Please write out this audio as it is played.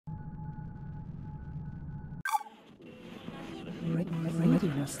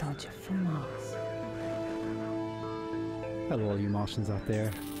Radio nostalgia from Mars. Hello all you Martians out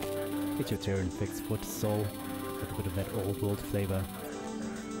there. It's your Terran fixed foot soul with a bit of that old world flavor.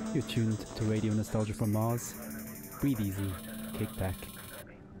 You're tuned to Radio Nostalgia from Mars. Breathe easy, kick back,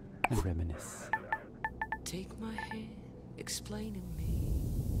 and reminisce. Take my hand, explain to me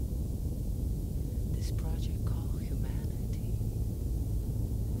this project called humanity.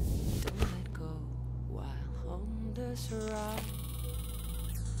 Don't let go while on this ride.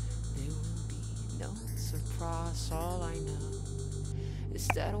 There will be no surprise. All I know is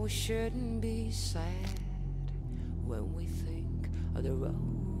that we shouldn't be sad when we think of the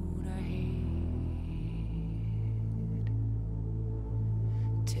road ahead.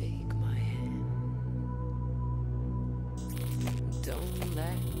 Take my hand, don't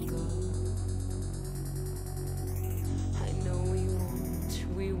let go. I know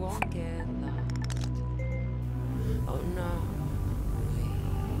we won't get lost. Oh no, we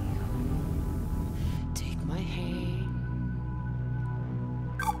take my hand,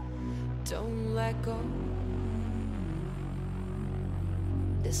 don't let go.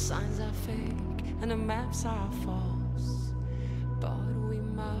 The signs are fake and the maps are false, but we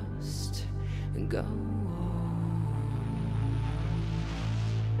must go on.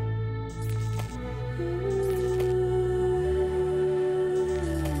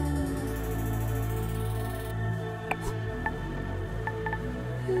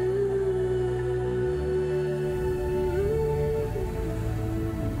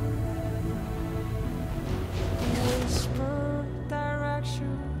 Whisper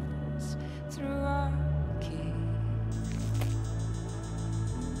directions through our key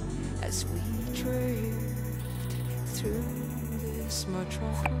as we drift through this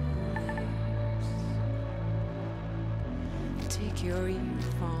metropolis. Take your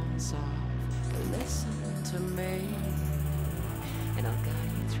earphones off and listen to me, and I'll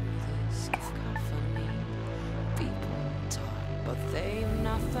guide you through this cacophony. People talk, but they've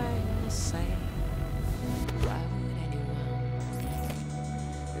nothing to say. Why would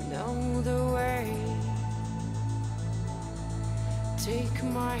anyone know the way? Take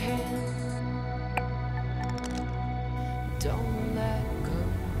my hand, don't let go.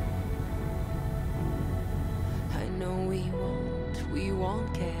 I know we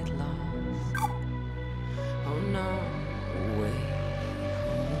won't get lost. Oh no, wait.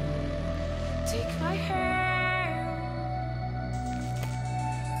 Take my hand,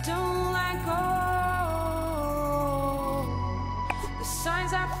 don't let go. The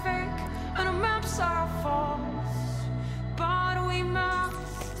signs are fake and the maps are false, but we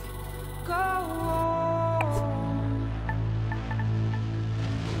must go on.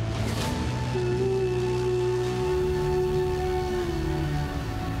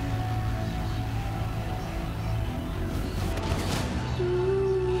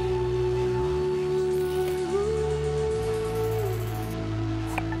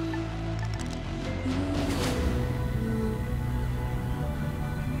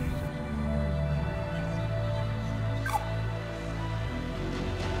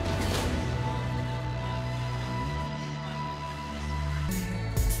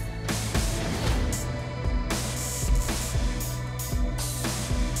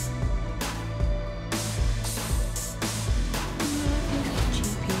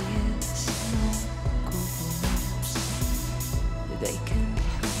 They can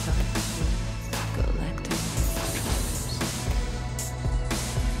help us with collecting tropes.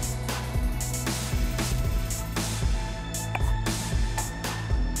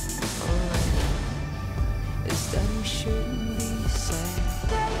 All I know is that we shouldn't be sad.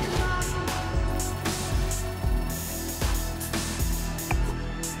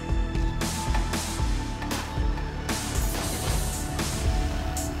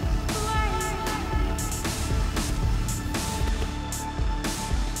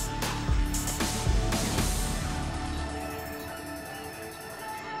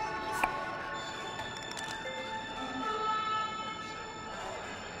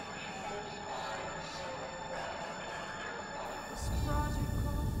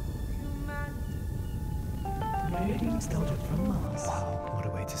 Radio nostalgia from Mars. Wow, what a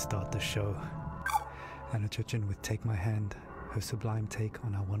way to start the show. Anna Churchin with Take My Hand, her sublime take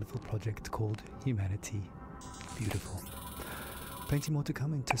on our wonderful project called Humanity. Beautiful. Plenty more to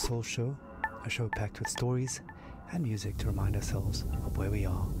come into Soul Show, a show packed with stories and music to remind ourselves of where we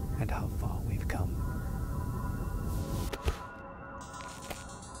are and how far we've come.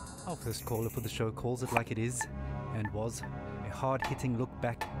 Our first caller for the show calls it like it is, and was a hard-hitting look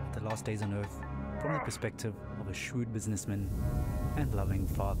back at the last days on Earth from the perspective of a shrewd businessman and loving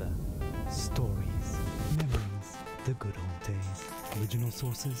father. Stories, memories, the the good old days. Original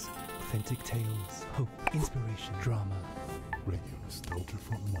sources, authentic tales, hope, inspiration, drama. Radio nostalgia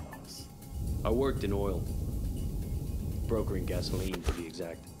from Mars. I worked in oil. Brokering gasoline, to be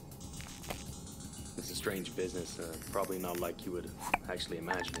exact. It's a strange business, probably not like you would actually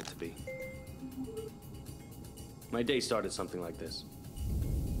imagine it to be. My day started something like this.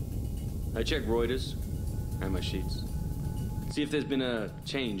 I check Reuters and my sheets. See if there's been a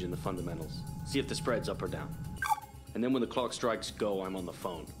change in the fundamentals. See if the spread's up or down. And then when the clock strikes go, I'm on the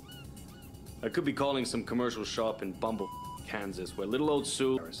phone. I could be calling some commercial shop in Bumble, Kansas, where little old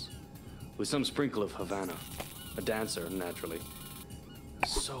Sue, with some sprinkle of Havana, a dancer, naturally,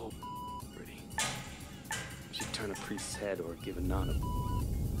 so pretty. She'd turn a priest's head or give a nun a...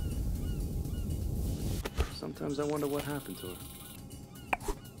 Sometimes I wonder what happened to her.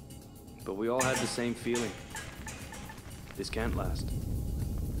 But we all had the same feeling. This can't last.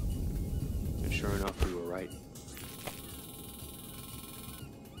 And sure enough, we were right.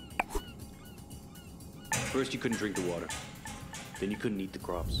 First, you couldn't drink the water. Then you couldn't eat the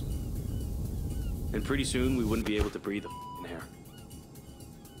crops. And pretty soon, we wouldn't be able to breathe the f***ing air.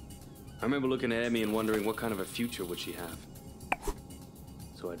 I remember looking at Emmy and wondering what kind of a future would she have.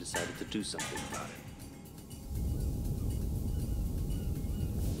 So I decided to do something about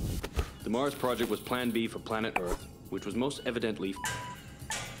it. The Mars project was Plan B for planet Earth, which was most evidently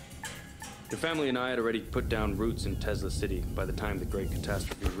the family and I had already put down roots in Tesla City by the time the great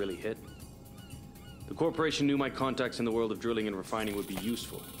catastrophe really hit. The corporation knew my contacts in the world of drilling and refining would be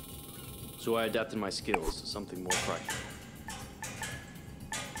useful, so I adapted my skills to something more practical.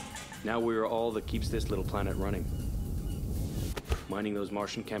 Now we are all that keeps this little planet running. Mining those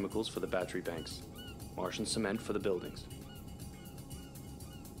Martian chemicals for the battery banks, Martian cement for the buildings.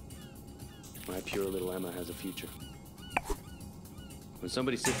 My pure little Emma has a future. When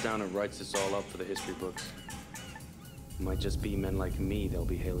somebody sits down and writes this all up for the history books, it might just be men like me they'll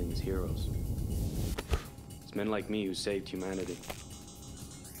be hailing as heroes. It's men like me who saved humanity.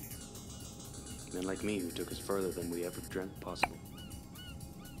 Men like me who took us further than we ever dreamt possible.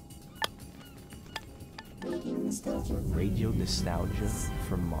 Radio nostalgia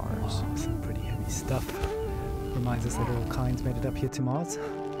from Mars. Wow, some pretty heavy stuff. Reminds us that all kinds made it up here to Mars,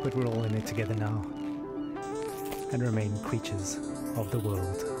 but we're all in it together now. And remain creatures of the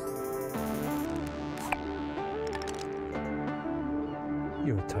world.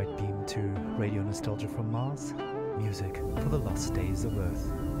 You're a tight beam to Radio Nostalgia from Mars. Music for the lost days of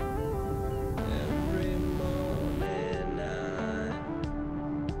Earth. Every morning I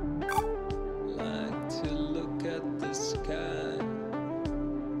like to look at the sky.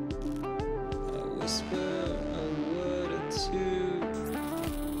 I whisper a word or two,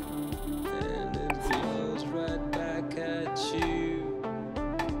 and it blows right back at you.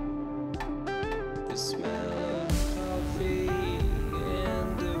 The smell of coffee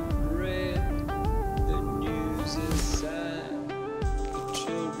and the bread, the news is sad, the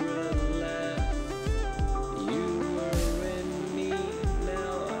children laugh. You were in me,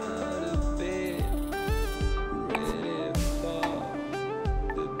 now out of bed, ready for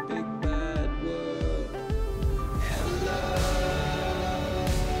the big bad world. Hello,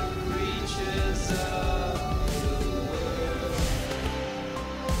 creatures of the world.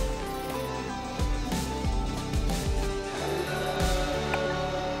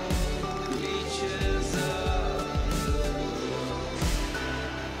 Creatures of the world.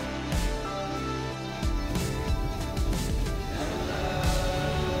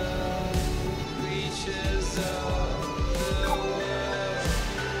 Creatures of the world.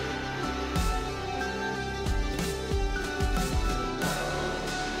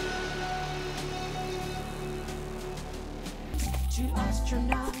 Two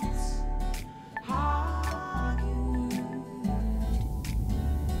astronauts argued.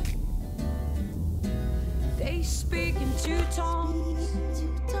 They speak in two tongues,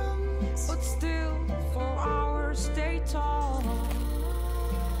 but still for hours they talk.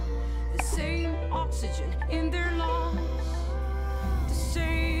 The same oxygen in their lungs, the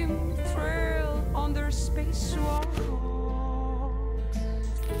same thrill on their spacewalk.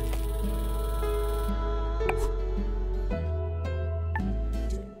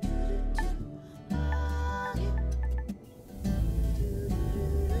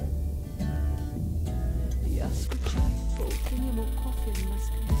 Я скучаю по утреннему кофе в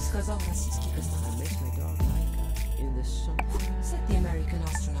Москве. Сказал российский космонавт. Makes my dog like in the summer. Said the American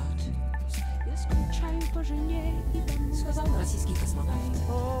astronaut. Я скучаю по жене и дому. Сказал российский космонавт.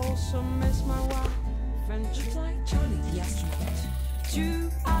 Also miss my wife and just like Charlie the astronaut. Two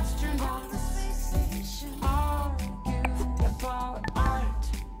astronauts argue about art,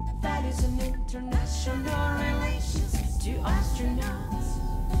 value is an international relations to astronauts.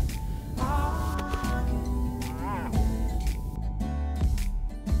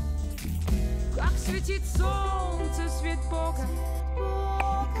 Как светит солнце, свет Бога,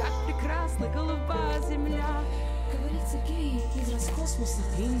 как прекрасна голубая земля. Говорит Сергей из Роскосмоса.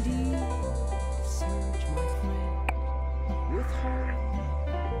 Indeed, search my friend, with her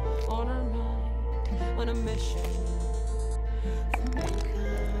on our mind, on a mission for mankind.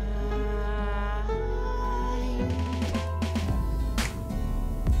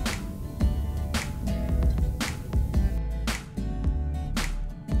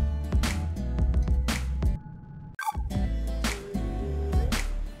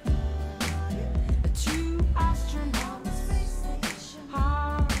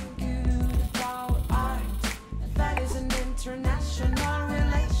 International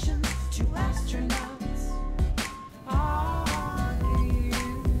relations to astronauts.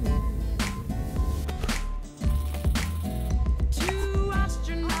 Two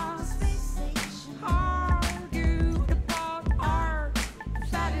astronauts argued about art.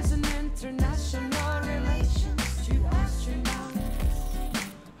 That is an international relations to astronauts.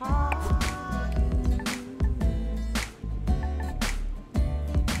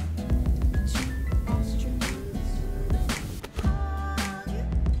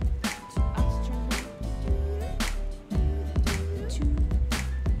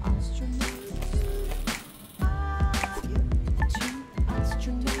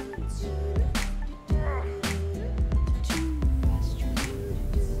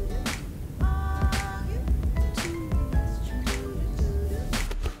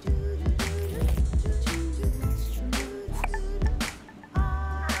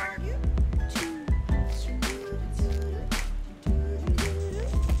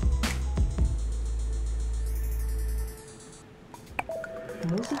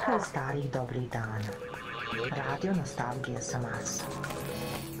 Muzika iz starih dobrih dana. Radio nostalgije sa Marsa.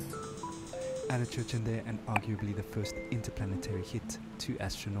 Anna Churchin there, and arguably the first interplanetary hit, Two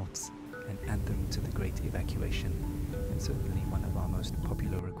Astronauts, an anthem to the Great Evacuation, and certainly one of our most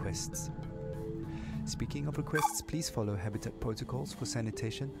popular requests. Speaking of requests, please follow Habitat protocols for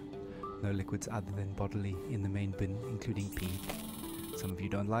sanitation. No liquids other than bodily in the main bin, including pee. Some of you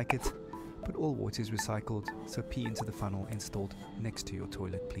don't like it, but all water is recycled, so pee into the funnel installed next to your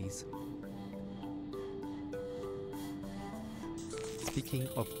toilet, please. Speaking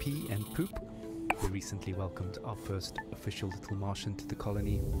of pee and poop, we recently welcomed our first official little Martian to the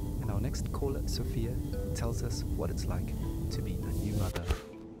colony, and our next caller, Sophia, tells us what it's like to be a new mother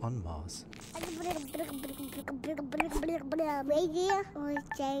on Mars. Radio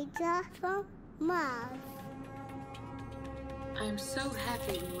from Mars. I'm so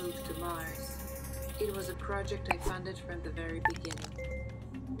happy we moved to Mars. It was a project I funded from the very beginning.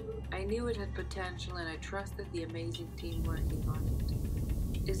 I knew it had potential and I trusted the amazing team working on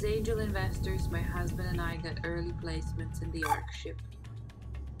it. As angel investors, my husband and I got early placements in the Ark ship.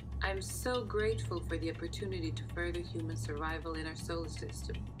 I'm so grateful for the opportunity to further human survival in our solar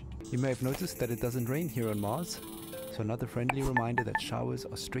system. You may have noticed that it doesn't rain here on Mars, so another friendly reminder that showers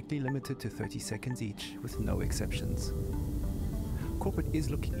are strictly limited to 30 seconds each, with no exceptions. Corporate is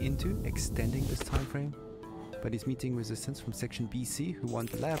looking into extending this time frame, but is meeting resistance from Section BC, who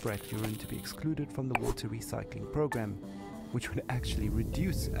want lab rat urine to be excluded from the water recycling program, which would actually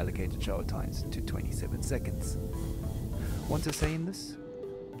reduce allocated shower times to 27 seconds. Want to say in this?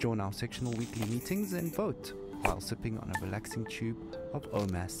 Join our sectional weekly meetings and vote while sipping on a relaxing tube of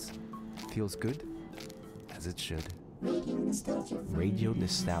OMAS. Feels good, as it should. Radio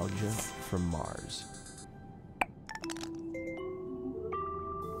nostalgia from Mars.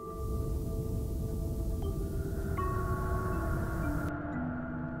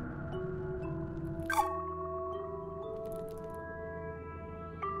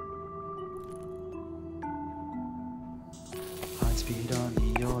 High speed on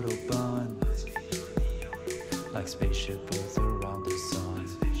the Autobahn, like spaceship Earth around the sun.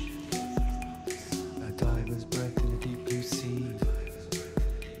 A diver's breath in a deep blue sea,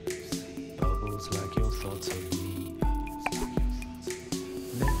 bubbles like your thoughts of me.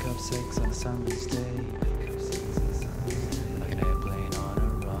 Make up sex on a summer's day, like an airplane on a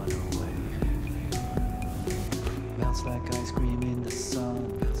runaway. Melts like ice cream in the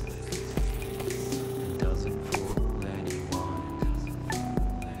sun, and doesn't fool anyone.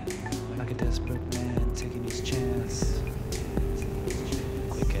 Like a desperate man taking his chance,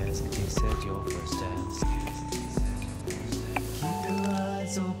 quick as a kiss at your first dance. Keep your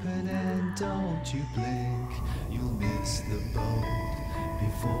eyes open and don't you blink, you'll miss the boat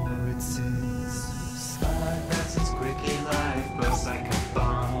before it sinks. Spotlight passes quickly, life bursts like a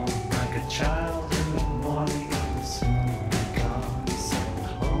bomb, like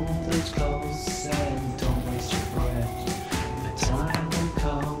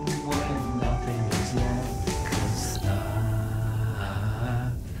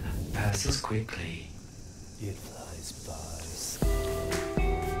passes quickly. It flies by.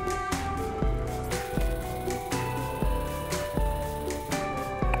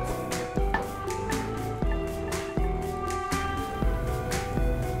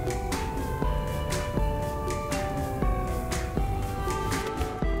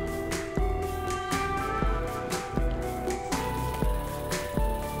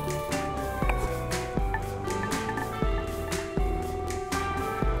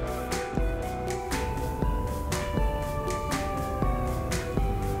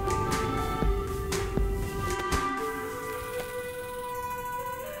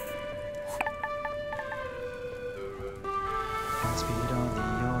 Speed on the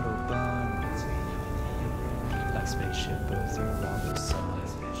Autobahn, like spaceship birds around the sun,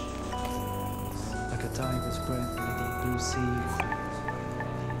 like a tiger's breath in the deep blue sea,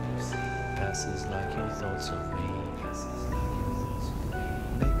 passes like your thoughts of me.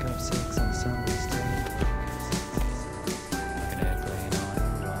 Make up sex on summer's day, like an airplane on a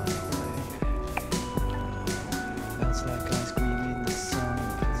runaway. Melts like ice cream in the sun.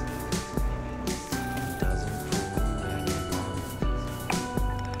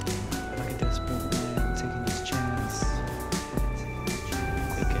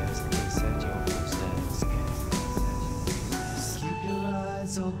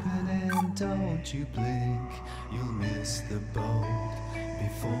 Open and don't you blink, you'll miss the boat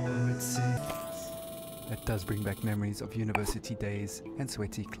before it sinks. That does bring back memories of university days and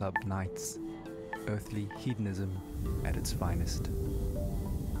sweaty club nights. Earthly hedonism at its finest.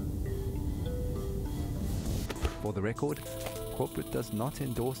 For the record, corporate does not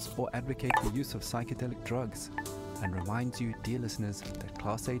endorse or advocate the use of psychedelic drugs, and reminds you, dear listeners, that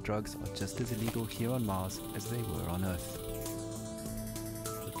Class A drugs are just as illegal here on Mars as they were on Earth.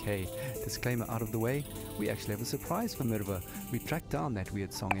 Okay, disclaimer out of the way, we actually have a surprise for Mirva. We tracked down that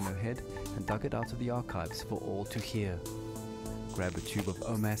weird song in her head and dug it out of the archives for all to hear. Grab a tube of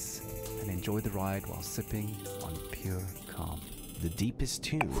Omas and enjoy the ride while sipping on pure calm. The deepest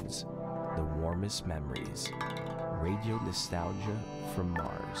tunes, the warmest memories. Radio nostalgia from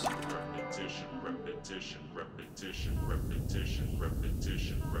Mars. Repetition, repetition, repetition, repetition,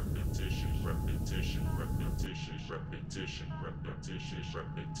 repetition, repetition, repetition, repetition, repetition, repetition,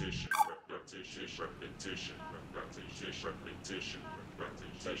 repetition, repetition, repetition, repetition, repetition,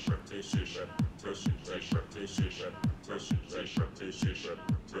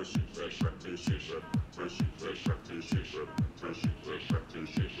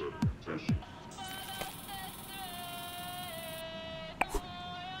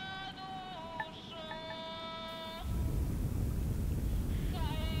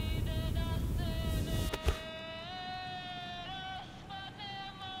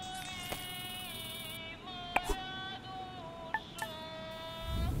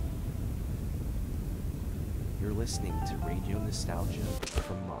 You're listening to Radio Nostalgia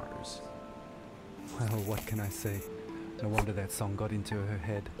from Mars. Well, what can I say? No wonder that song got into her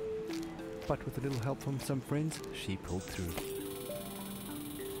head. But with a little help from some friends, she pulled through.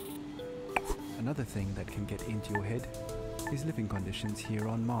 Another thing that can get into your head is living conditions here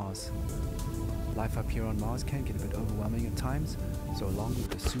on Mars. Life up here on Mars can get a bit overwhelming at times, so along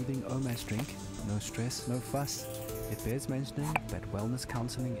with a soothing Omas drink, no stress, no fuss, it bears mentioning that wellness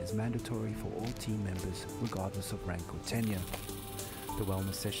counseling is mandatory for all team members, regardless of rank or tenure. The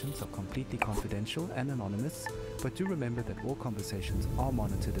wellness sessions are completely confidential and anonymous, but do remember that all conversations are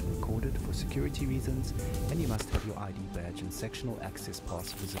monitored and recorded for security reasons, and you must have your ID badge and sectional access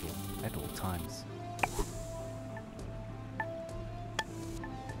pass visible at all times.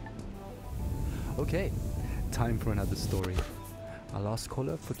 Okay, time for another story. Our last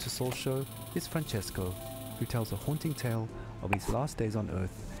caller for Tussaul's show is Francesco, who tells a haunting tale of his last days on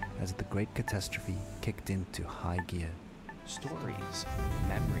Earth as the Great Catastrophe kicked into high gear. Stories,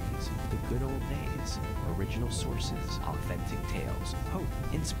 memories, the good old days, original sources, authentic tales, hope,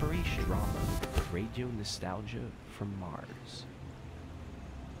 inspiration, drama, radio nostalgia from Mars.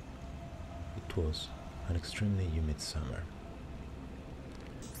 It was an extremely humid summer.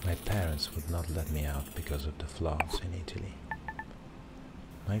 My parents would not let me out because of the floods in Italy.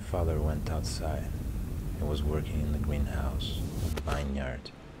 My father went outside. He was working in the greenhouse, the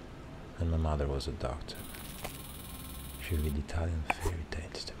vineyard, and my mother was a doctor. She read Italian fairy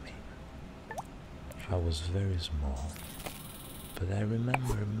tales to me. I was very small, but I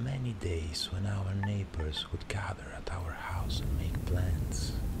remember many days when our neighbors would gather at our house and make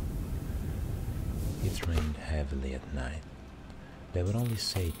plans. It rained heavily at night. They would only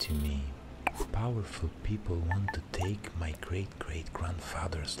say to me, "Powerful people want to take my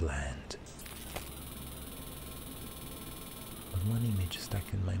great-great-grandfather's land." But one image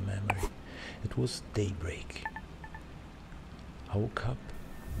stuck in my memory. It was daybreak. I woke up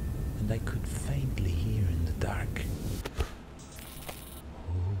and I could faintly hear in the dark,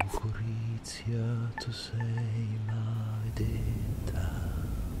 "O Gorizia, tu sei maledetta."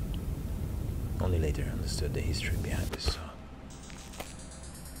 Only later I understood the history behind this song.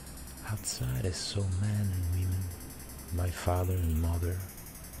 Outside I saw men and women, my father and mother,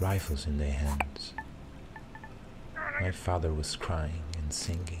 rifles in their hands. My father was crying and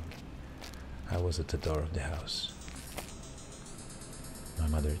singing. I was at the door of the house. My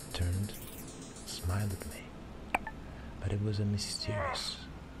mother turned, smiled at me, but it was a mysterious,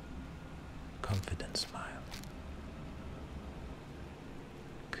 confident smile.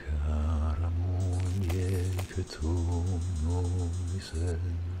 Cara moglie, che tu non mi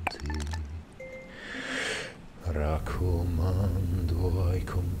senti, raccomando ai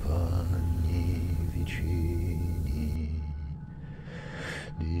compagni vicini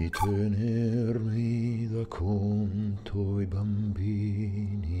di tenermi da conto i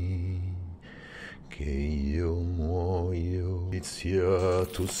bambini, che io muoio. Gorizia,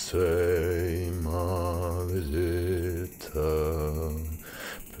 tu sei maledetta,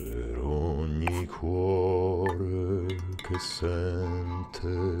 per ogni cuore che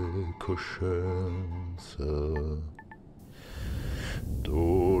sente coscienza,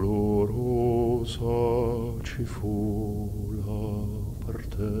 dolorosa ci fu la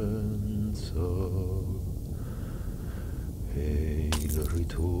partenza e il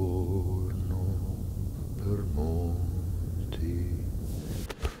ritorno per molti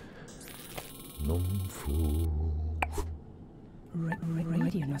non fu.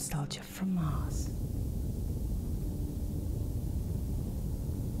 Radio nostalgia from Mars.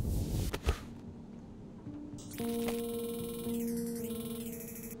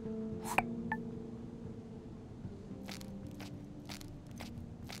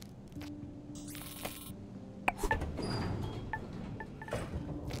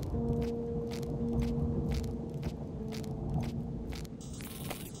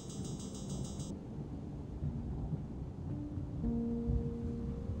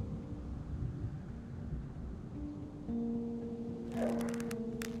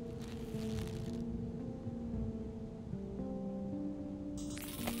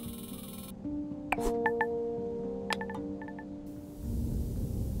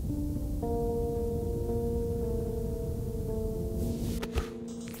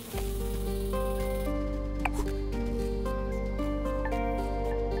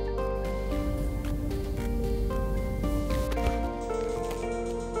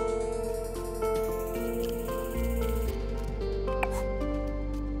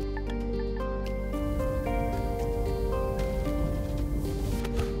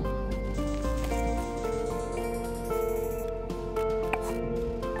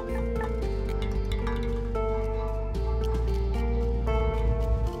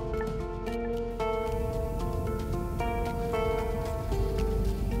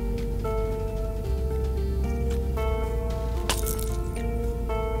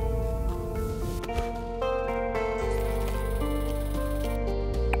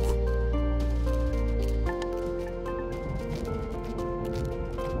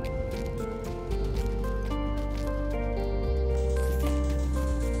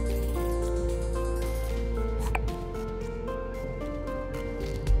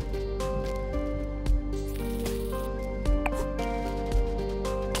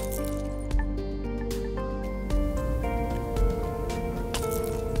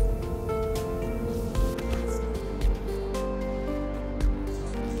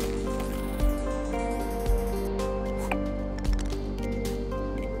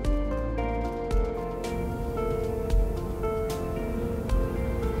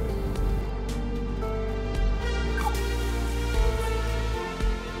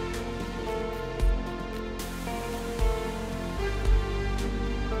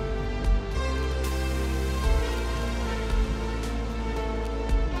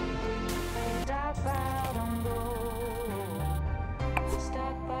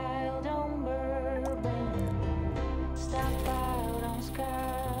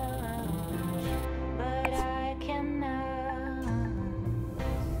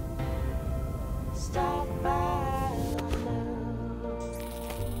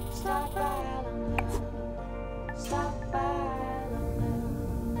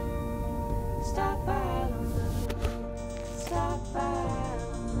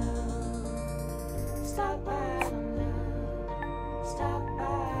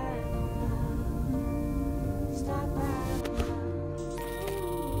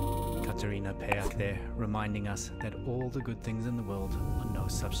 pair there, reminding us that all the good things in the world are no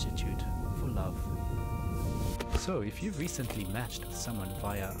substitute for love. So, if you've recently matched with someone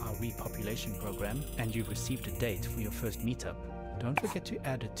via our repopulation program and you've received a date for your first meetup, don't forget to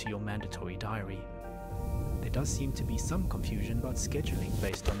add it to your mandatory diary. There does seem to be some confusion about scheduling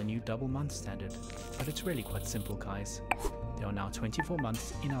based on the new double month standard, but it's really quite simple, guys. There are now 24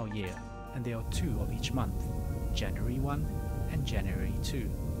 months in our year, and there are 2 of each month, January 1 and January 2,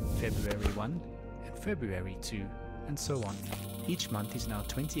 February 1 and February 2, and so on. Each month is now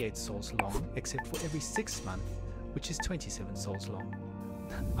 28 sols long, except for every 6th month, which is 27 sols long.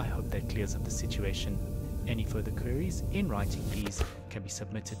 I hope that clears up the situation. Any further queries, in writing please, can be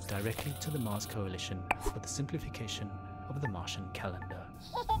submitted directly to the Mars Coalition for the simplification of the Martian calendar.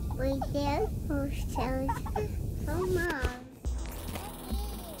 We do posters for Mars.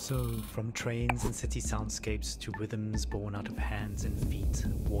 So, from trains and city soundscapes to rhythms born out of hands and feet,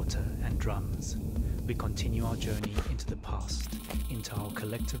 water and drums, we continue our journey into the past, into our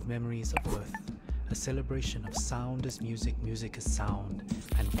collective memories of Earth, a celebration of sound as music, music as sound,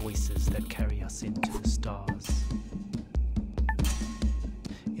 and voices that carry us into the stars.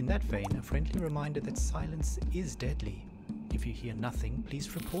 In that vein, a friendly reminder that silence is deadly. If you hear nothing,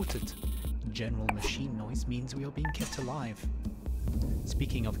 please report it. General machine noise means we are being kept alive.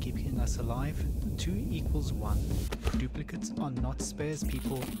 Speaking of keeping us alive, 2 equals 1. Duplicates are not spares,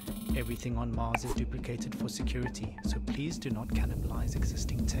 people. Everything on Mars is duplicated for security, so please do not cannibalize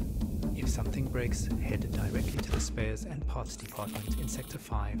existing tech. If something breaks, head directly to the spares and parts department in Sector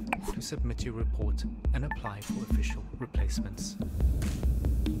 5 to submit your report and apply for official replacements.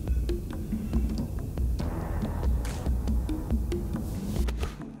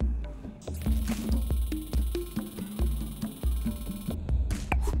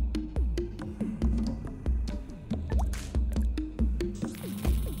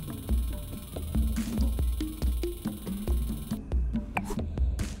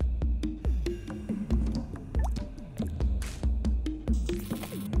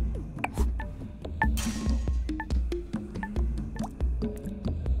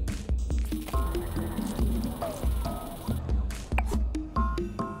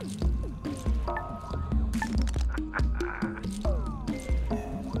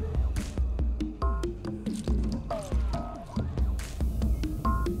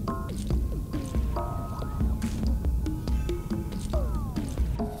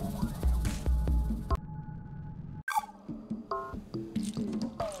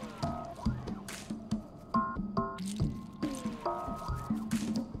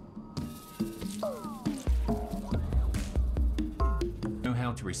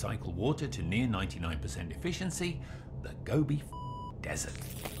 To recycle water to near 99% efficiency, the Gobi Desert.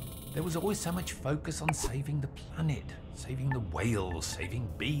 There was always so much focus on saving the planet, saving the whales, saving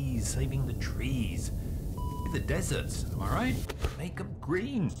bees, saving the trees. The deserts, am I right? Make them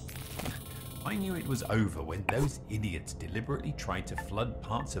green. I knew it was over when those idiots deliberately tried to flood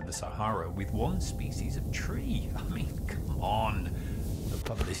parts of the Sahara with one species of tree. I mean, come on. A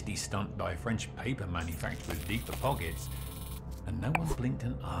publicity stunt by a French paper manufacturer with deeper pockets. And no one blinked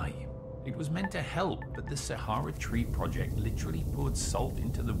an eye. It was meant to help, but the Sahara Tree Project literally poured salt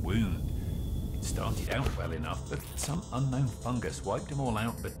into the wound. It started out well enough, but some unknown fungus wiped them all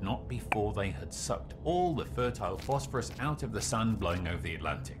out, but not before they had sucked all the fertile phosphorus out of the sand blowing over the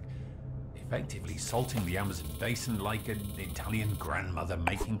Atlantic, effectively salting the Amazon basin like an Italian grandmother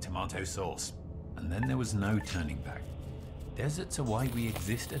making tomato sauce. And then there was no turning back. Deserts are why we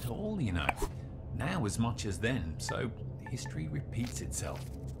exist at all, you know. Now as much as then, so history repeats itself.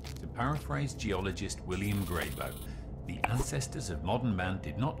 To paraphrase geologist William Grayboe, the ancestors of modern man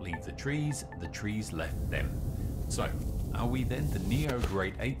did not leave the trees left them. So, are we then the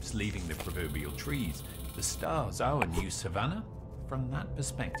neo-great apes leaving the proverbial trees, the stars our new savannah? From that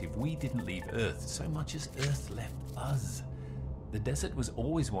perspective, we didn't leave Earth so much as Earth left us. The desert was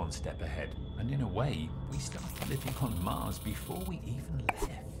always one step ahead, and in a way, we started living on Mars before we even left.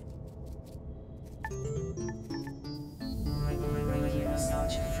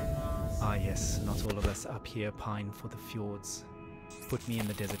 Ah yes, not all of us up here pine for the fjords. Put me in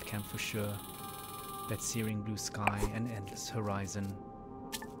the desert camp for sure. That searing blue sky and endless horizon.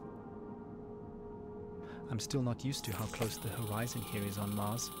 I'm still not used to how close the horizon here is on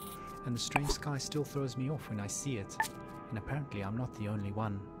Mars, and the strange sky still throws me off when I see it, and apparently I'm not the only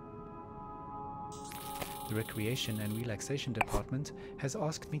one. The Recreation and Relaxation Department has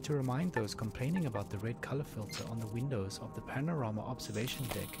asked me to remind those complaining about the red color filter on the windows of the panorama observation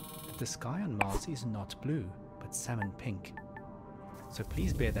deck that the sky on Mars is not blue, but salmon pink. So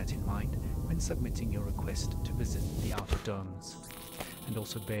please bear that in mind when submitting your request to visit the outer domes. And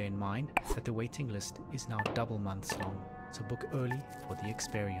also bear in mind that the waiting list is now double months long, so book early for the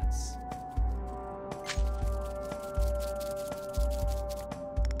experience.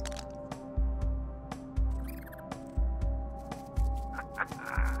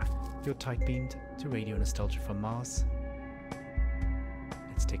 You're tight beamed to Radio Nostalgia from Mars.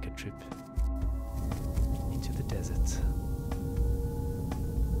 Let's take a trip into the desert.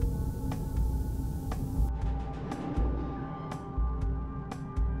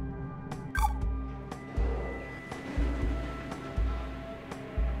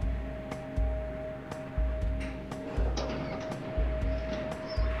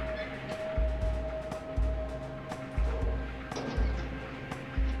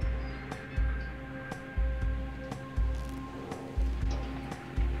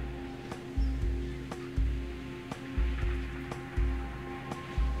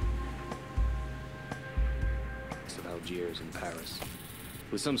 Algiers and Paris,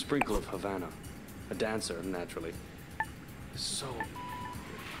 with some sprinkle of Havana, a dancer, naturally. So,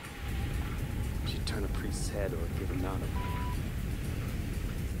 she'd turn a priest's head or give a nod.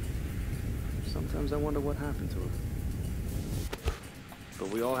 Sometimes I wonder what happened to her. But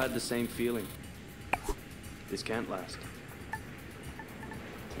we all had the same feeling. This can't last.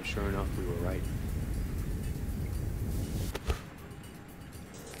 And sure enough, we were right.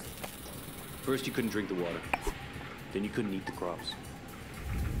 First, you couldn't drink the water. Then you couldn't eat the crops.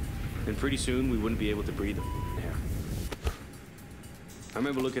 And pretty soon, we wouldn't be able to breathe air. I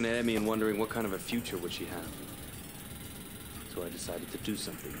remember looking at Emmy and wondering what kind of a future would she have. So I decided to do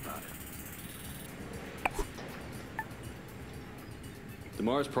something about it. The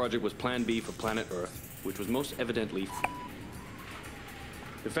Mars project was Plan B for planet Earth, which was most evidently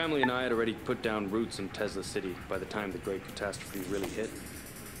the family and I had already put down roots in Tesla City by the time the great catastrophe really hit.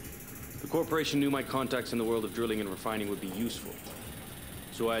 The corporation knew my contacts in the world of drilling and refining would be useful,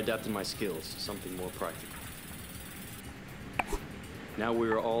 so I adapted my skills to something more practical. Now we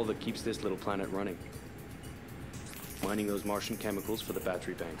are all that keeps this little planet running. Mining those Martian chemicals for the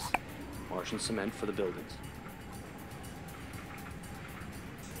battery banks, Martian cement for the buildings.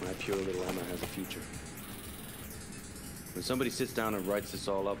 My pure little Emma has a future. When somebody sits down and writes this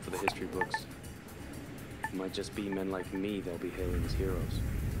all up for the history books, it might just be men like me they'll be hailing as heroes.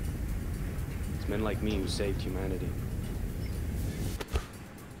 It's men like me who saved humanity.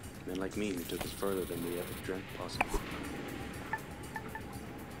 Men like me who took us further than we ever dreamt possible.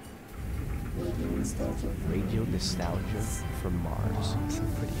 Radio Nostalgia from Mars. Some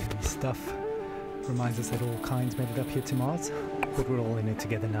pretty heavy stuff. Reminds us that all kinds made it up here to Mars, but we're all in it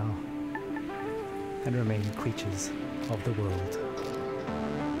together now. And remain creatures of the world.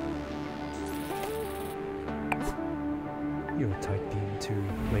 You're a tight beam to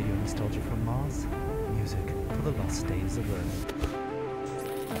Radio Nostalgia from Mars, music for the lost days of Earth.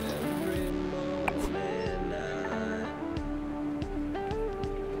 Every morning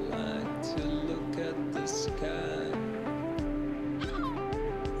I like to look at the sky.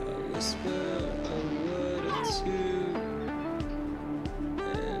 I whisper a word or two,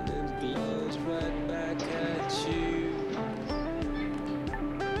 and it glows right back at you.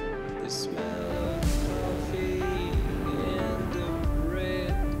 The smell of coffee and the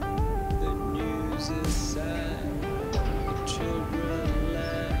bread, the news is sad, the children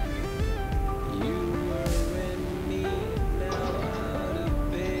laugh. You were in me, now out of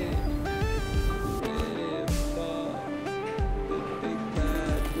bed, ready for the big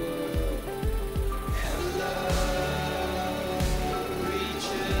bad world. And love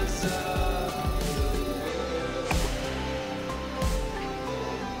reaches up the world.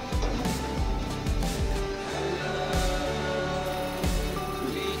 And love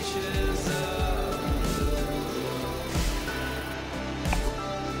reaches up the world.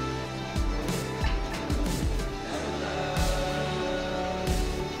 And love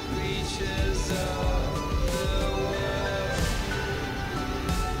reaches up the world.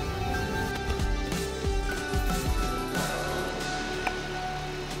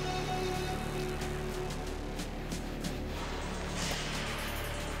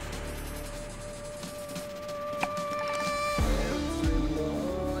 Every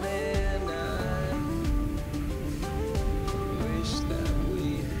morning I wish that we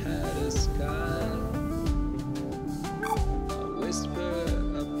had a sky. I whisper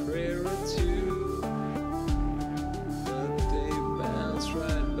a prayer or two, but they bounce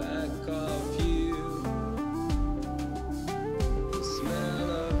right back off you. The smell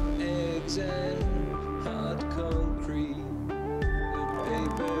of eggs and hot concrete, the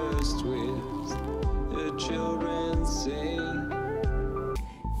papers twist, the children sing.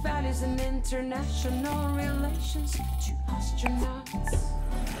 That is an international relations to astronauts.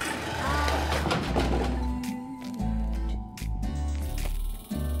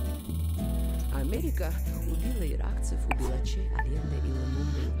 Америка убила иракцев, убила Че, Аленда и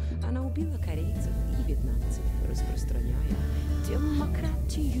Ламумбу. Она убила корейцев и вьетнамцев, распространяя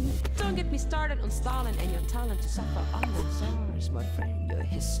демократию. Don't get me started on Stalin and your talent to suffer on the czars. My friend, your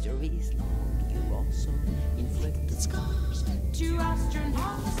history is long. You also inflicted scars. Two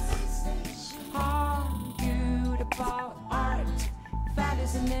astronauts argued about art. That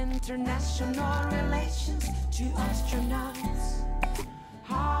is an international relations. Two astronauts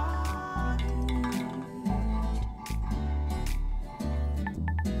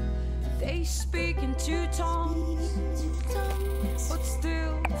they speak in two tongues, but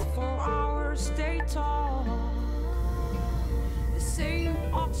still for hours they talk. The same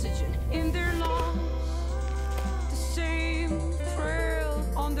oxygen in their lungs, the same thrill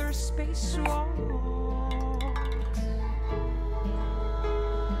on their spacewalk.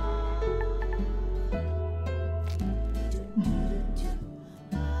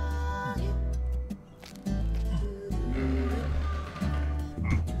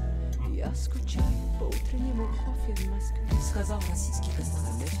 Я скучаю по утреннему кофе в Москве, сказал российский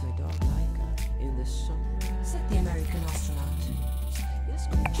космонавт. I miss my dog Laika in the sunrise, said the American astronaut. Я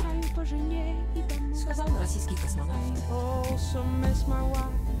скучаю по жене и домой, сказал российский космонавт. Also miss my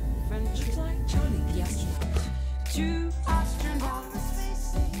wife and replied Charlie the astronaut. Two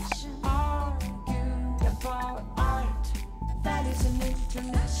astronauts argued about art. That is an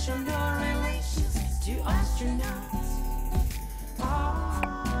international relations. Two astronauts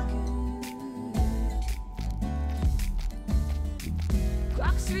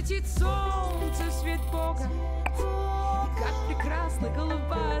как светит солнце, свет Бога, и как прекрасна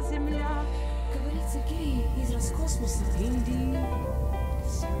голубая земля. Говорится гей из Роскосмоса. Indeed,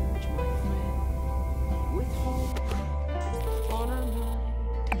 search my friend with hope on our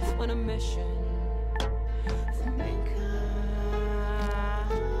mind, on a mission for mankind.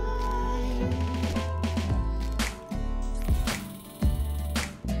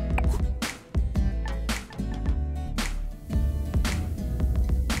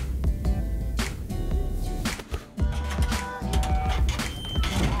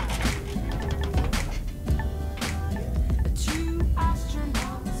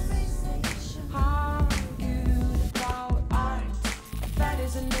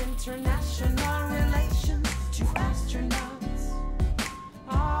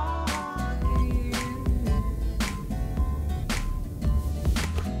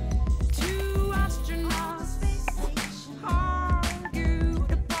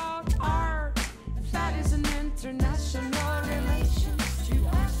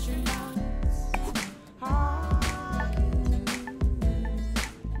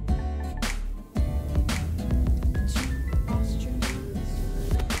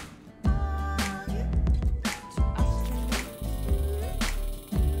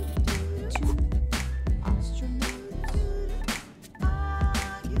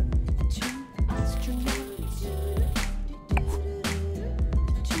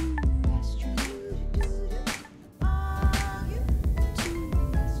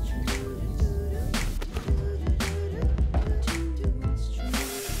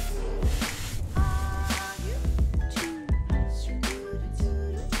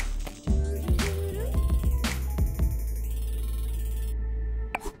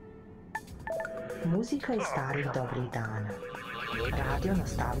 Muzika iz starih dobrih dana. Radio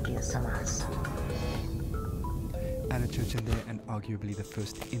nostalgija sa Marsa. Anna Churchill and arguably the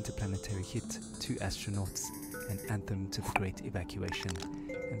first interplanetary hit, Two Astronauts, an anthem to the Great Evacuation,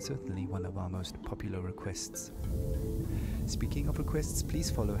 and certainly one of our most popular requests. Speaking of requests, please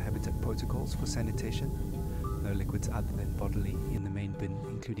follow Habitat protocols for sanitation. No liquids other than bodily in the main bin,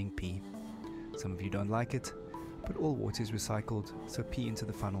 including pee. Some of you don't like it, but all water is recycled, so pee into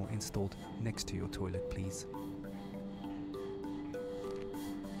the funnel installed next to your toilet, please.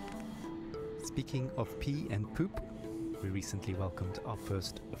 Speaking of pee and poop, we recently welcomed our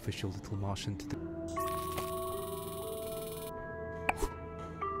first official little Martian to the...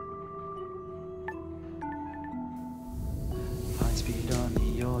 High speed on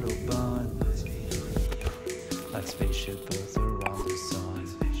the Autobahn, like spaceship Earth around the sun.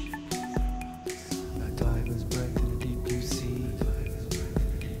 A diver's breath in a deep blue sea,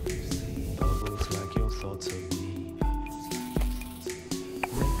 bubbles like your thoughts of me.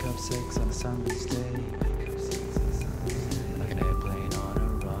 Make up sex on a sunless day, like an airplane on a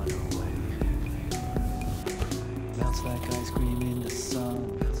runaway. Melts like ice cream in the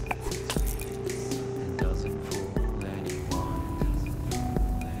sun, and doesn't fool anyone.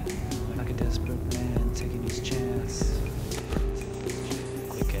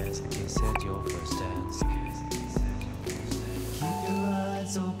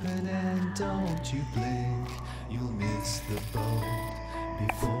 and don't you blink, you'll miss the boat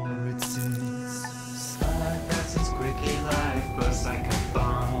before it sinks. Starlight passes quickly, life bursts like a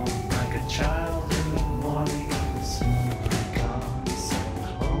bomb, like a child in the morning and soon be gone. So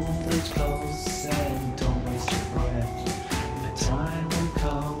hold it close and don't waste your breath. The time will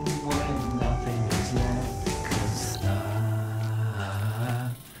come when nothing is left, 'cause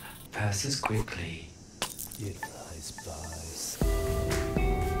life passes quickly. It flies by.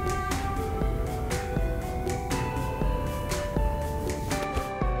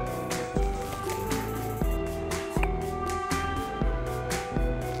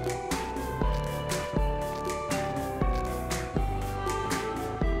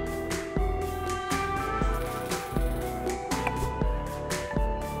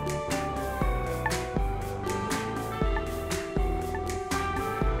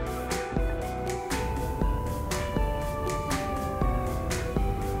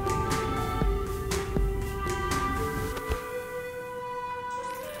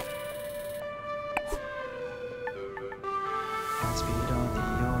 Speed on the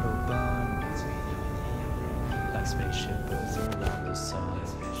Autobahn, like spaceship birds around the sun,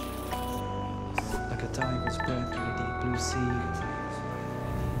 like a diver's breath through the deep blue sea,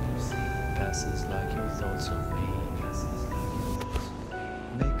 passes like your thoughts of me.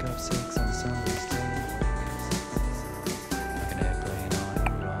 Make up sex on summer's day, like an airplane on a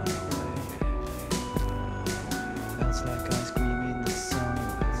runaway. Melts like ice cream in the sun,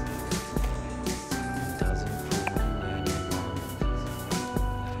 doesn't fool anyone.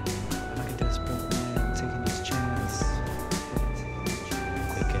 Like a desperate man taking his chance,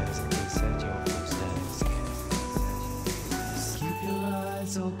 quick as it looks at your footsteps. Keep your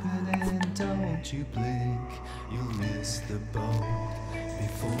eyes open and don't you blink, you'll miss the boat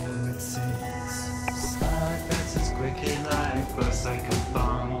before it sinks. Starlight passes quickly, life bursts like a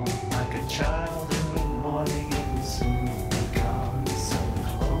bomb, like a child in the morning and soon be gone. So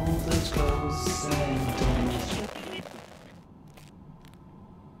hold it close and don't.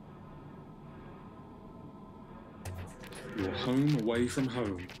 Your home away from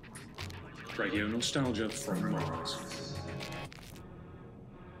home. Radio nostalgia from Mars.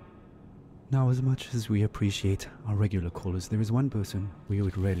 Now, as much as we appreciate our regular callers, there is one person we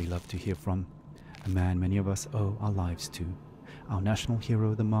would really love to hear from, a man many of us owe our lives to, our national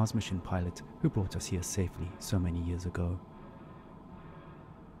hero, the Mars mission pilot who brought us here safely so many years ago.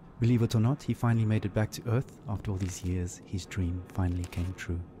 Believe it or not, he finally made it back to Earth. After all these years, his dream finally came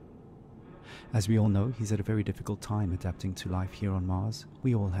true. As we all know, he's had a very difficult time adapting to life here on Mars.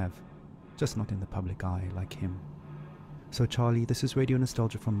 We all have, just not in the public eye like him. So Charlie, this is Radio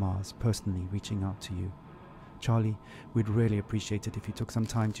Nostalgia from Mars, personally reaching out to you. Charlie, we'd really appreciate it if you took some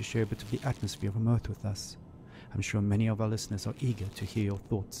time to share a bit of the atmosphere from Earth with us. I'm sure many of our listeners are eager to hear your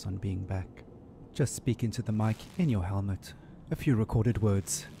thoughts on being back. Just speak into the mic in your helmet. A few recorded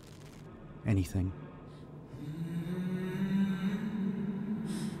words. Anything.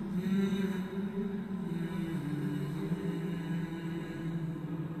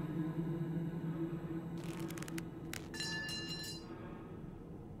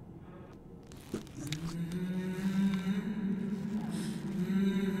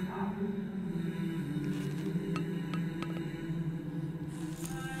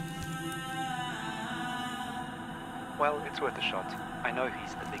 Well, it's worth a shot. I know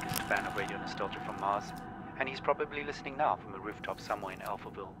he's the biggest fan of Radio Nostalgia from Mars, and he's probably listening now from a rooftop somewhere in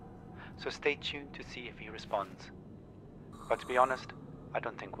Alphaville. So stay tuned to see if he responds. But to be honest, I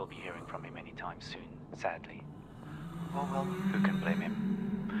don't think we'll be hearing from him anytime soon, sadly. Oh well, who can blame him?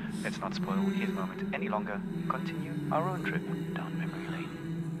 Let's not spoil his moment any longer. Continue our own trip down memory lane.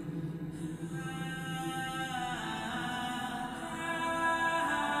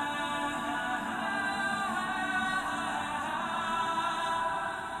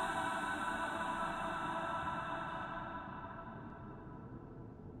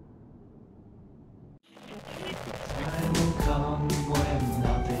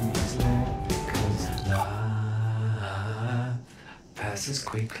 Passes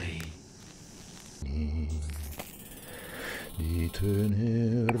quickly. Di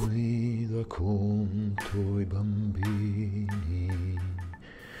tenerli da conto i bambini,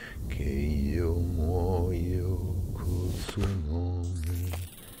 che io muoio col suo nome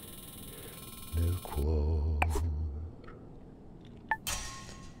nel cuore.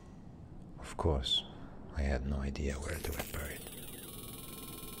 Of course, I had no idea where to get buried.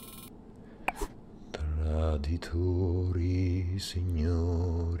 Traditori,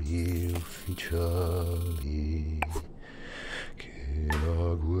 signori ufficiali, che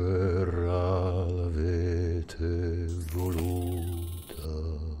la guerra l'avete voluta,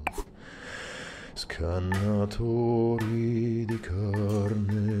 Scannatori di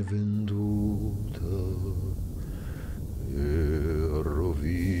carne venduta e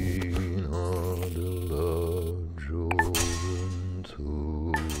rovina della gioventù.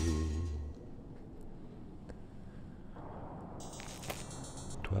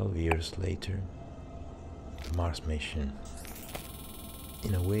 "12 years later, the Mars mission.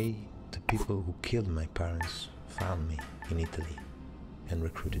 In a way, the people who killed my parents found me in Italy and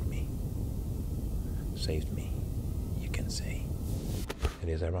recruited me. Saved me, you can say. It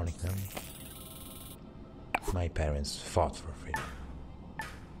is ironic, no? My parents fought for freedom.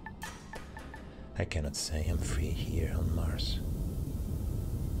 I cannot say I'm free here on Mars.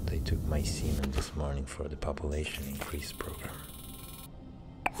 They took my semen this morning for the population increase program.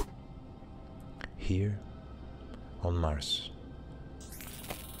 Here, on Mars,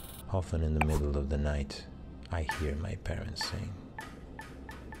 often in the middle of the night, I hear my parents sing.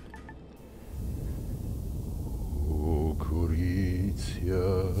 O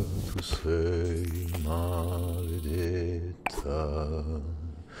Gorizia, tu sei maledetta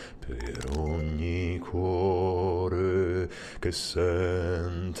per ogni cuore che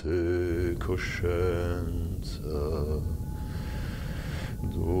sente coscienza.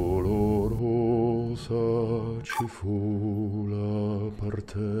 Dolorosa ci fu la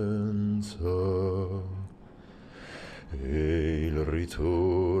partenza e il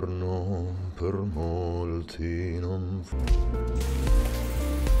ritorno per molti non fu.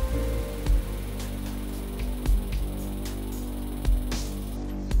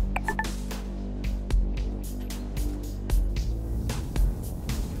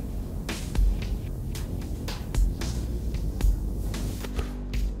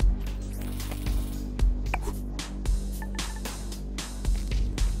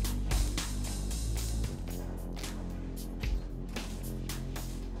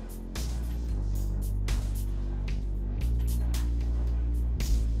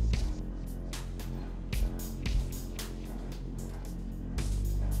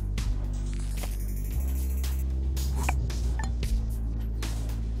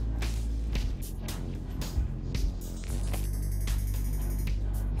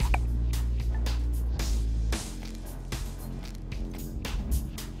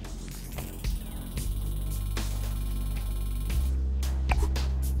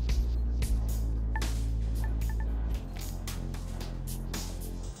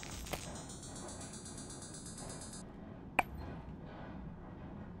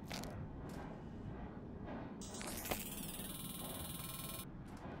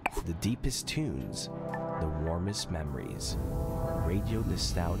 The deepest tunes, the warmest memories. Radio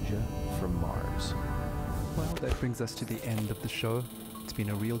nostalgia from Mars. Well, that brings us to the end of the show. It's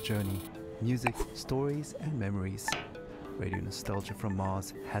been a real journey. Music, stories, and memories. Radio Nostalgia from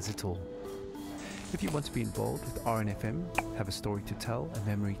Mars has it all. If you want to be involved with RNFM, have a story to tell, a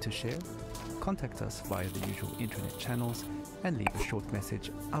memory to share, contact us via the usual internet channels and leave a short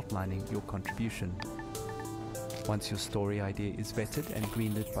message outlining your contribution. Once your story idea is vetted and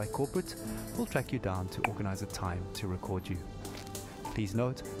greenlit by corporate, we'll track you down to organize a time to record you. Please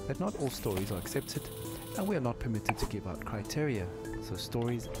note that not all stories are accepted and we are not permitted to give out criteria, so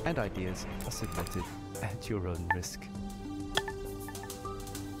stories and ideas are submitted at your own risk.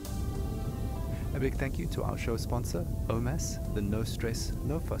 A big thank you to our show sponsor, OMAS, the no stress,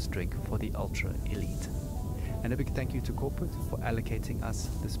 no fuss drink for the ultra elite. And a big thank you to corporate for allocating us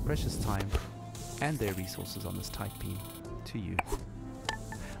this precious time and their resources on this tight beam to you.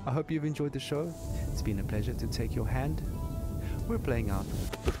 I hope you've enjoyed the show. It's been a pleasure to take your hand. We're playing out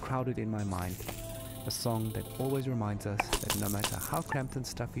with Crowded in My Mind, a song that always reminds us that no matter how cramped and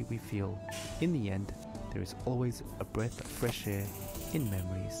stuffy we feel, in the end, there is always a breath of fresh air in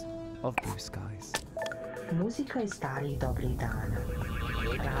memories of blue skies. Muzika iz starih dobrih dana.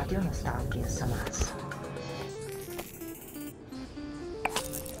 Radio Nostalgia Samas.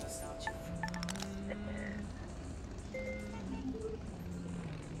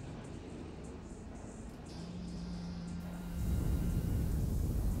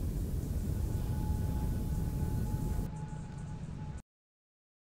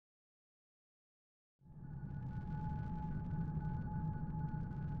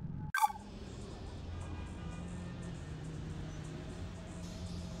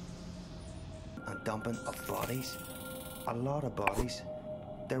 And dumping of bodies. A lot of bodies.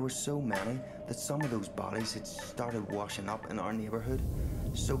 There were so many that some of those bodies had started washing up in our neighbourhood.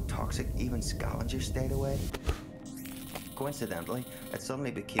 So toxic, even scavengers stayed away. Coincidentally, it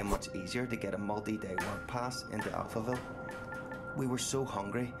suddenly became much easier to get a multi-day work pass into Alphaville. We were so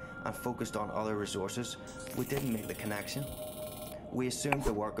hungry and focused on other resources, we didn't make the connection. We assumed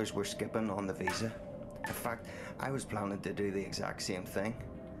the workers were skipping on the visa. In fact, I was planning to do the exact same thing.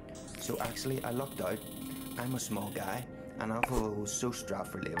 So actually, I lucked out. I'm a small guy, and Alphaville was so strapped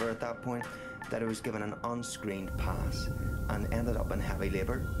for labour at that point that I was given an unscreened pass and ended up in heavy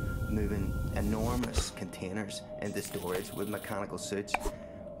labour, moving enormous containers into storage with mechanical suits.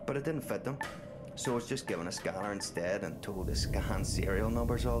 But it didn't fit them, so I was just given a scanner instead and told to scan serial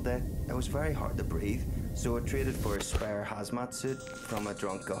numbers all day. It was very hard to breathe, so I traded for a spare hazmat suit from a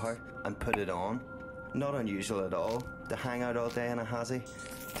drunk guard and put it on. Not unusual at all to hang out all day in a hazy.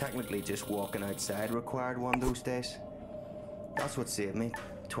 Technically just walking outside required one those days. That's what saved me,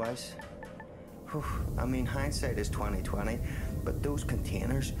 twice. Whew. I mean, hindsight is 20/20, but those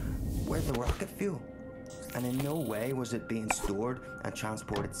containers were the rocket fuel. And in no way was it being stored and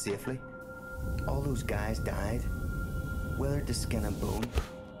transported safely. All those guys died, withered to skin and bone.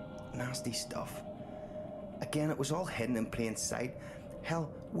 Nasty stuff. Again, it was all hidden in plain sight.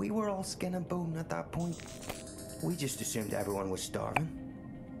 Hell, we were all skin and bone at that point. We just assumed everyone was starving.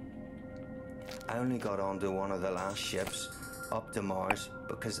 I only got onto one of the last ships up to Mars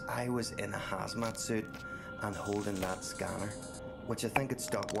because I was in a hazmat suit and holding that scanner, which I think had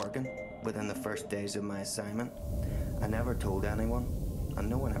stopped working within the first days of my assignment. I never told anyone, and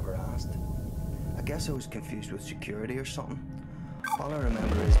no one ever asked. I guess I was confused with security or something. All I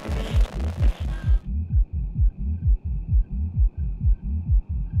remember is being...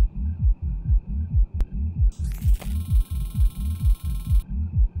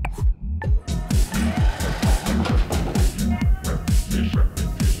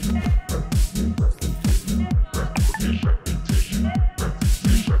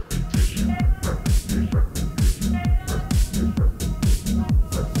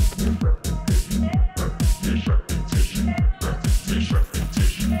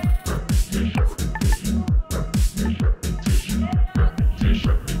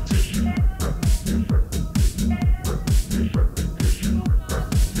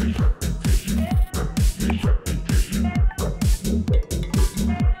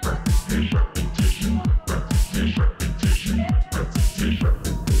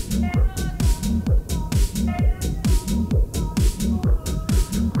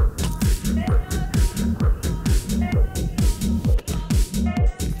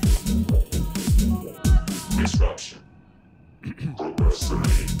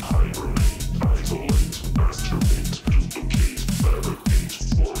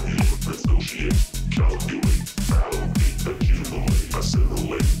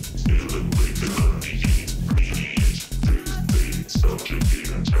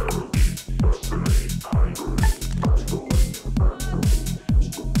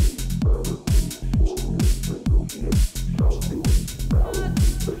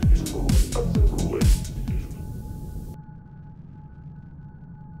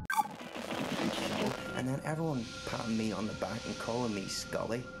 And then everyone patting me on the back and calling me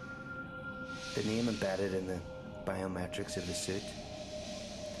Scully, the name embedded in the biometrics of the suit.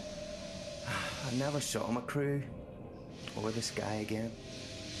 I never saw my crew or the sky again.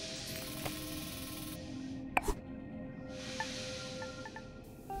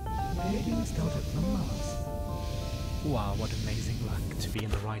 Radio nostalgia from Mars. Wow, what amazing luck to be in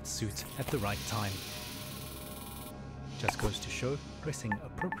the right suit at the right time. Just goes to show, dressing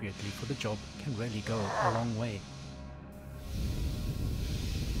appropriately for the job can really go a long way.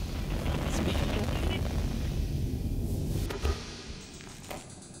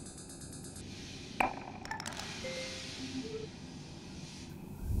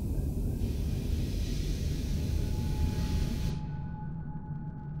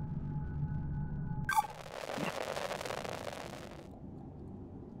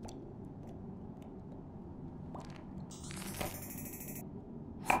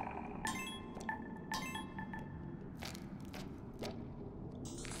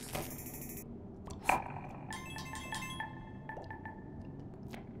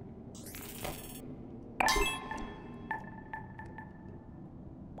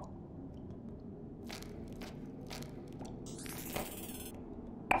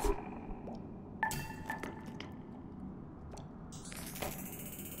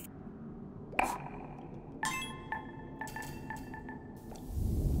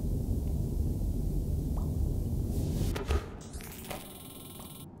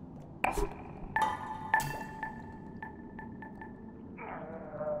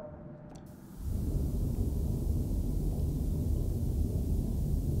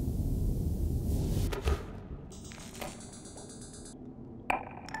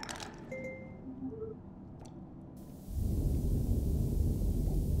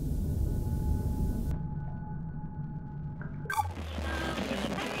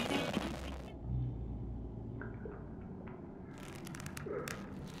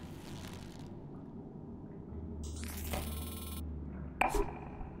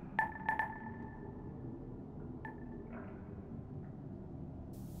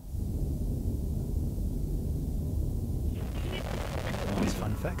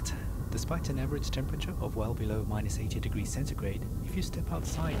 fact, despite an average temperature of well below minus 80 degrees centigrade, if you step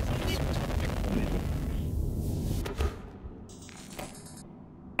outside without a suit,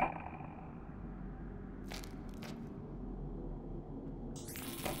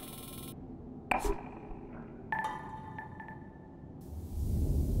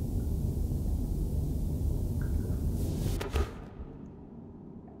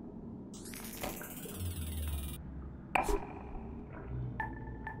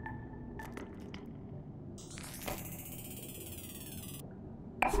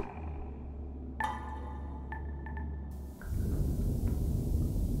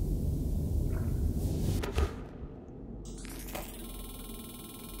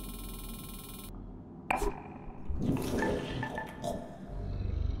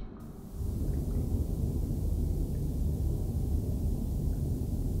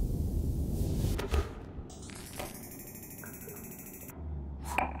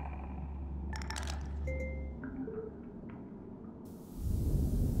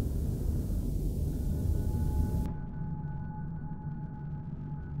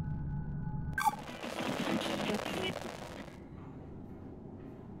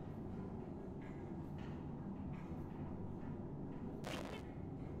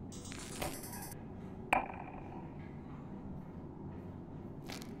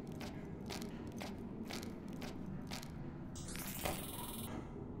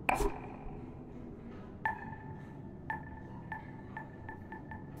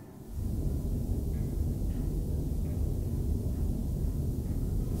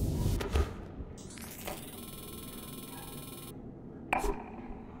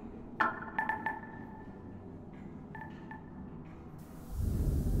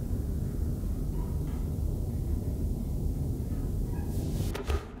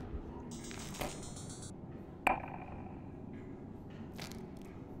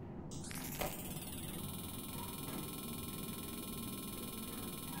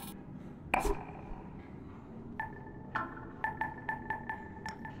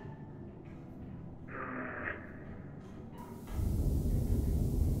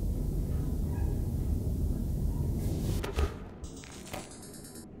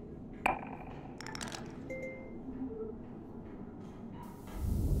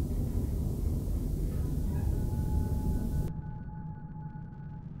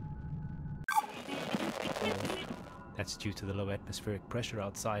 that's due to the low atmospheric pressure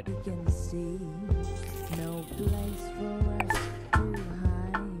outside. You can see no place for us to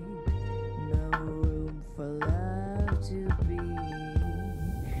hide, no room for love to be. You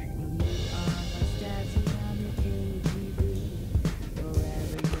are my Stasi on the KGB,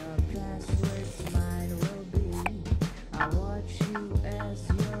 forever your passwords mine will be. I watch you as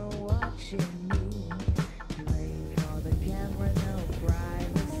you're watching me, play for the camera, no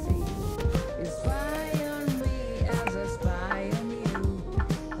privacy. You spy on me as I spy on you,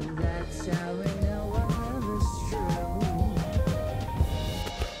 that's how we know our love is true.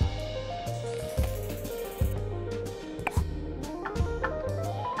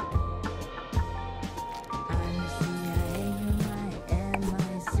 I'm CIA, my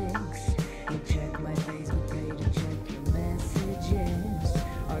MI6. You check my Facebook page and check your messages.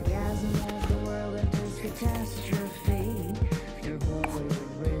 Orgasm of the world and this catastrophe. You're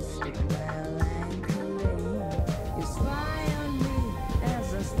voyeuristic, melancholy. You spy on me as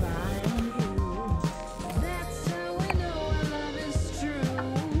I spy on you. That's how we know our love is true.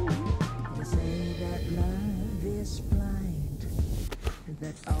 They say that love is blind,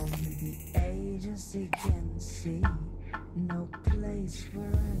 that only the agency can see. No place for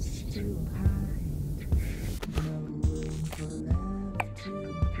us to hide, no room for love to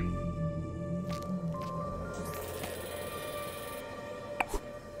be.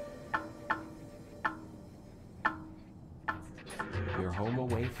 You're home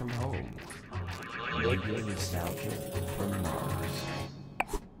away from home. Radio nostalgia from Mars.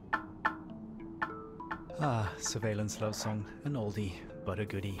 Ah, Surveillance Love Song, an oldie, but a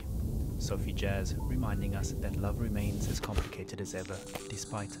goodie. Sophie Jazz reminding us that love remains as complicated as ever,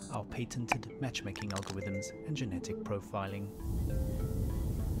 despite our patented matchmaking algorithms and genetic profiling.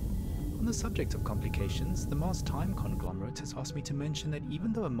 On the subject of complications, the Mars Time Conglomerate has asked me to mention that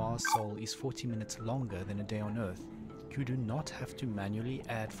even though a Mars sol is 40 minutes longer than a day on Earth, you do not have to manually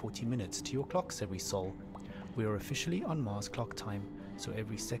add 40 minutes to your clocks every sol. We are officially on Mars clock time, so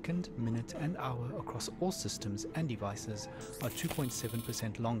every second, minute and hour across all systems and devices are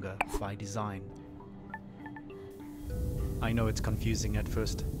 2.7% longer by design. I know it's confusing at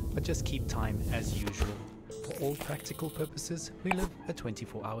first, but just keep time as usual. For all practical purposes, we live a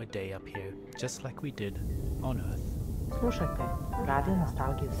 24-hour day up here, just like we did on Earth. Slušajte Radio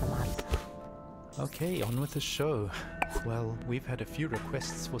Nostalgiju sa Marsa. Okay, on with the show. Well, we've had a few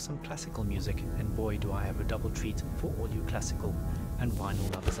requests for some classical music, and boy do I have a double treat for all you classical and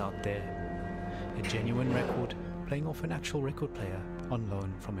vinyl lovers out there. A genuine record playing off an actual record player on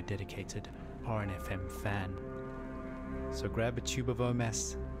loan from a dedicated RNFM fan. So grab a tube of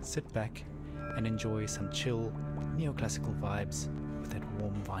OMAS, sit back and enjoy some chill neoclassical vibes with that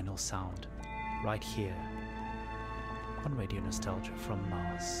warm vinyl sound right here on Radio Nostalgia from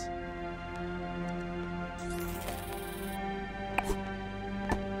Mars.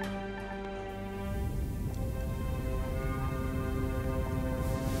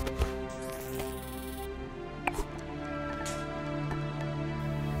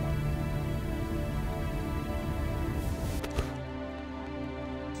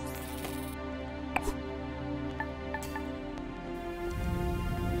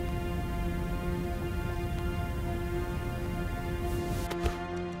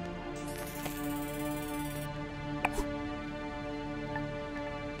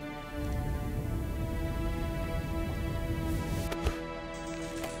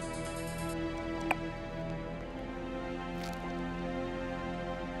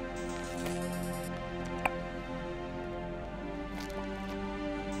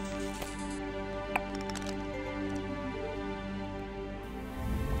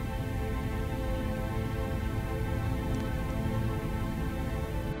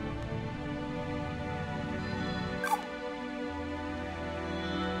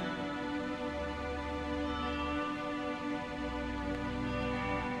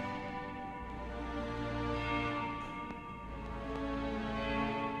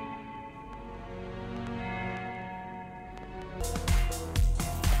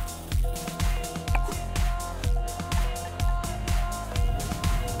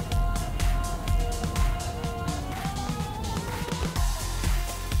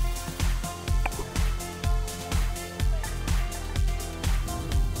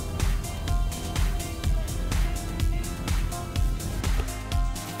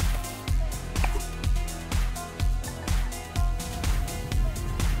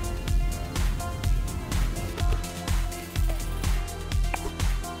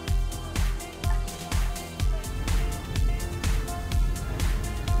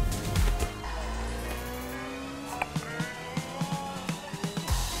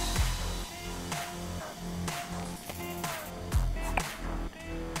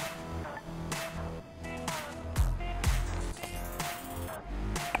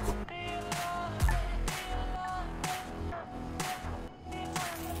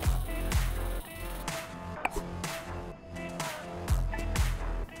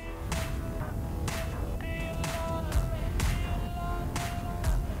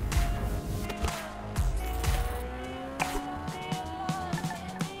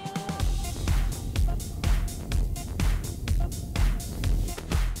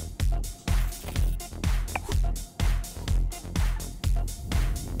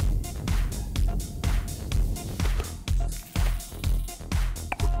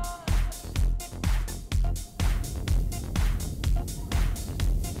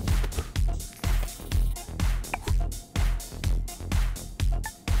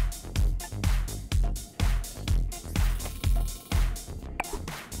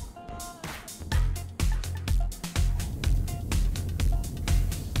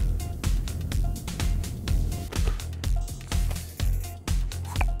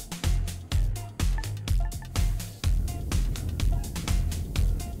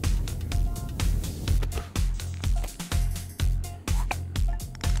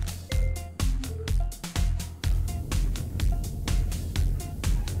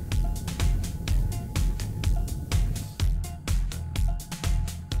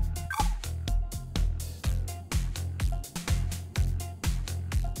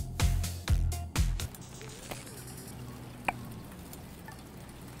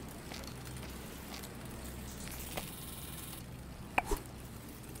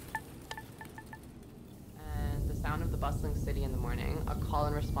 sound of the bustling city in the morning, a call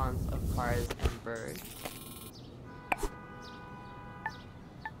and response of cars and birds.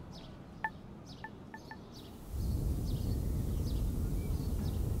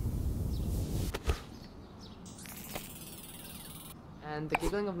 And the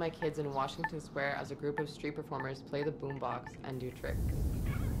giggling of my kids in Washington Square as a group of street performers play the boombox and do tricks.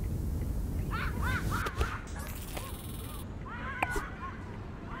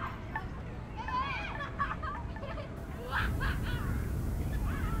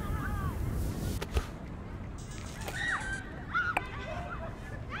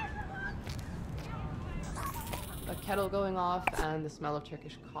 A kettle going off and the smell of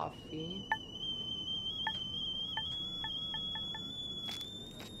Turkish coffee.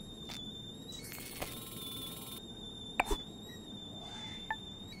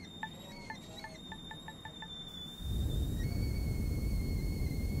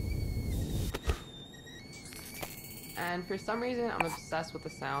 And for some reason, I'm obsessed with the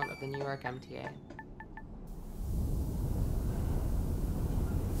sound of the New York MTA.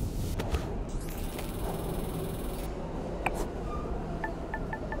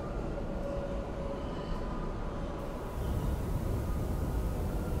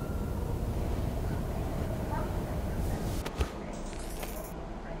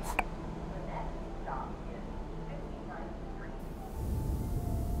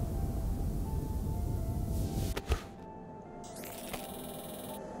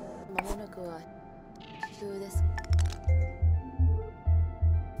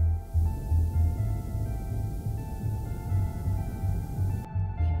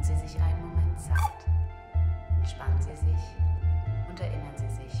 Nehmen Sie sich einen Moment Zeit. Entspannen Sie sich und erinnern Sie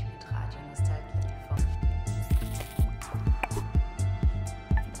sich mit Radionostalgie von